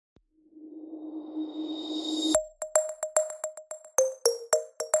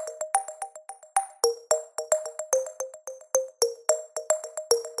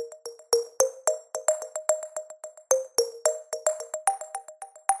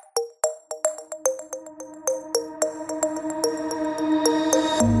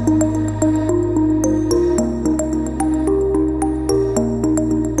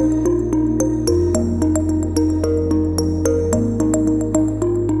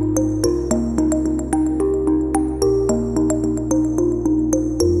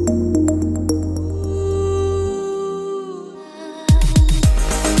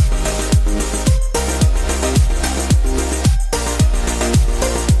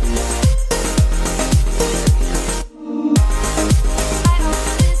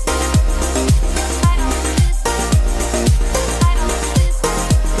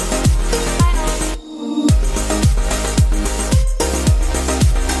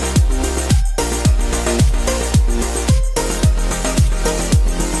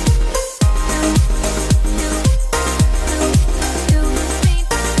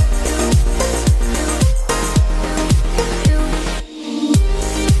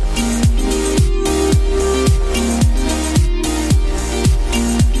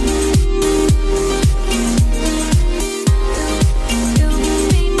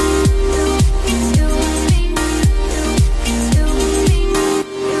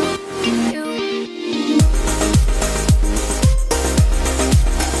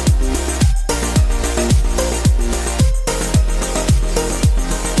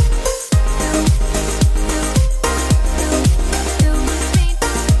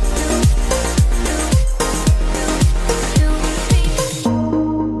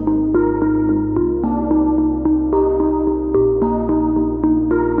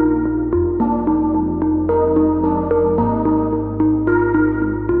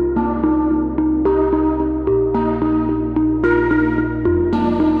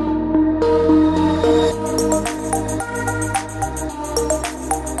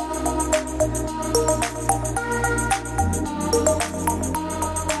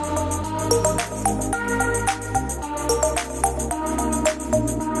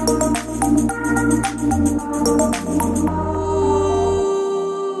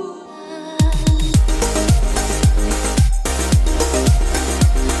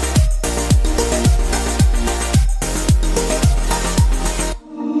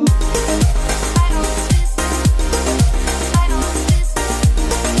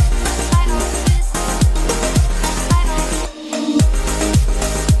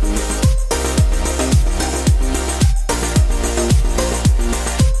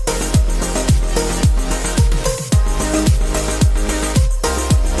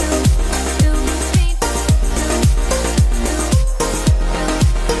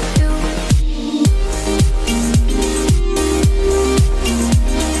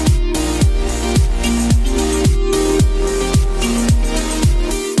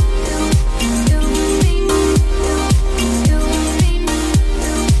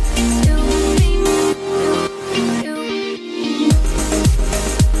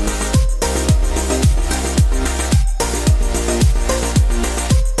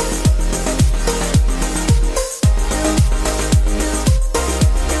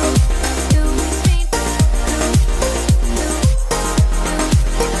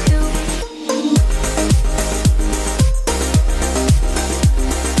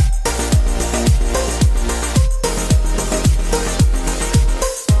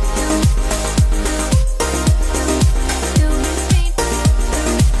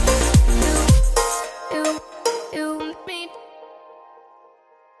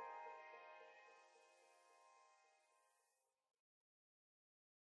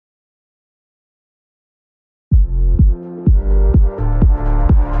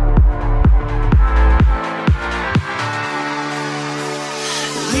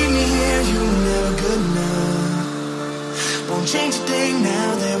saying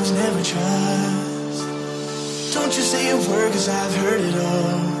now there was never trust. Don't you say a word, cause I've heard it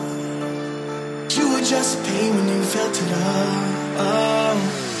all. You were just a pain when you felt it all. Oh.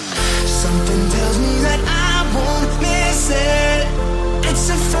 Something tells me that I won't miss it. It's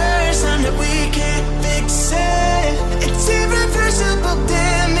the first time that we can't fix it. It's irreversible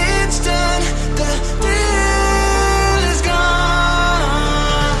damage done. The thrill is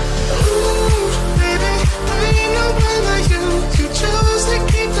gone. Ooh, baby, there ain't no one like you. You chose to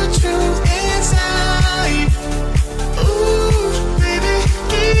keep the truth inside. Ooh, baby,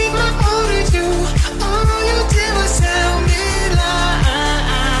 gave my all to you. All you did was tell me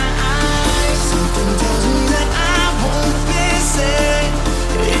lies. Something tells me that I won't miss it.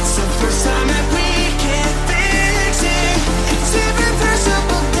 It's the first time that we can't fix it. It's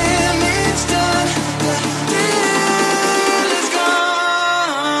irreversible damage done. The thrill is gone.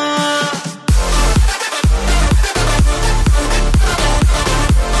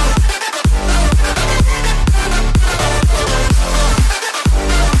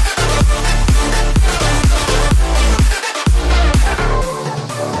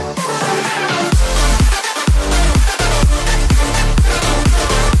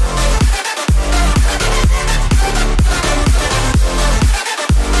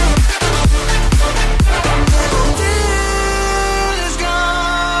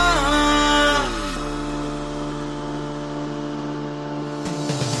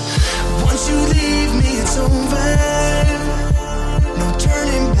 Once you leave me, it's over. No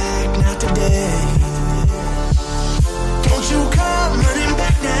turning back, not today. Don't you come running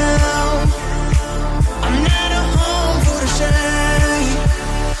back now. I'm not a home for the shame.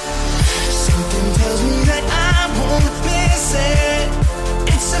 Something tells me that I won't miss it.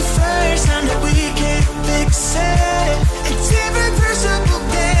 It's the first time that we can't fix it. It's irreversible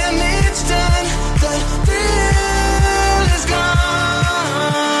damage done. The thrill is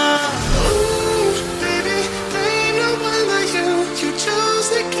gone. Ooh, baby, there ain't no one like you. You chose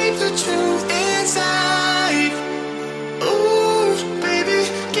to keep the truth inside. Ooh, baby,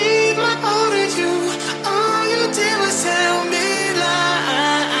 gave my all to you. All you did was tell me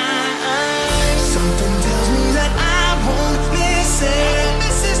lies. Something tells me that I won't miss it.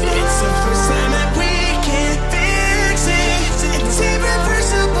 It's the first time that we can't fix it. It's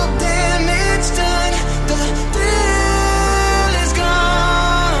irreversible damage done. The thrill is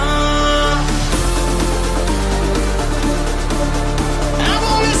gone. I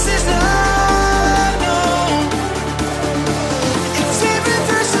won't miss this love, no. It's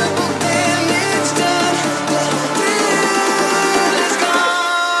irreversible damage done. The thrill is gone.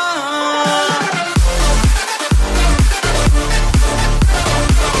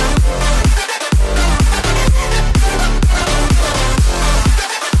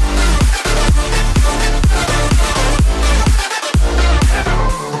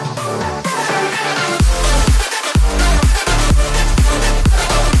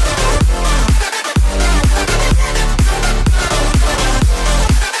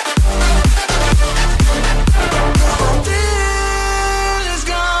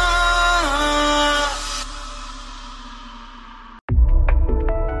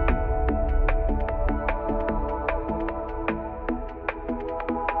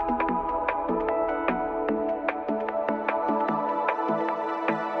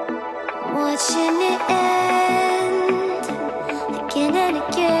 Watching it end again and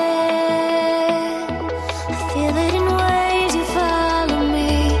again. I feel it in waves, you follow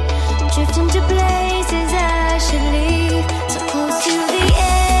me, drifting to places I should leave. So close to the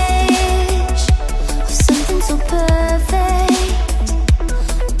edge of something so perfect.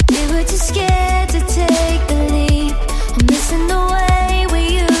 We were too scared to take the leap. I'm missing the way we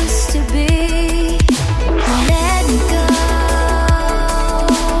used to be. Let me go.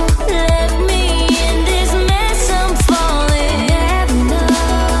 Let me in this mess I'm falling. Never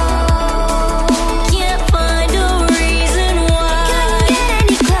know.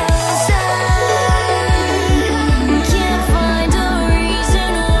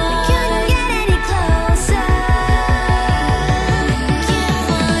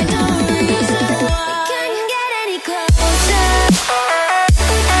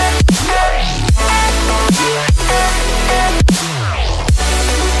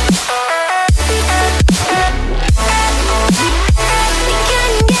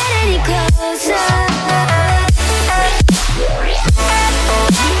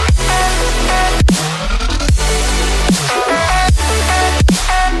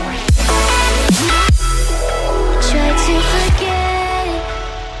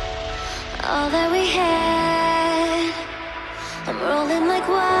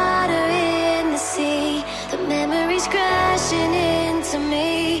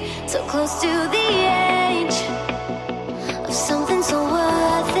 close to the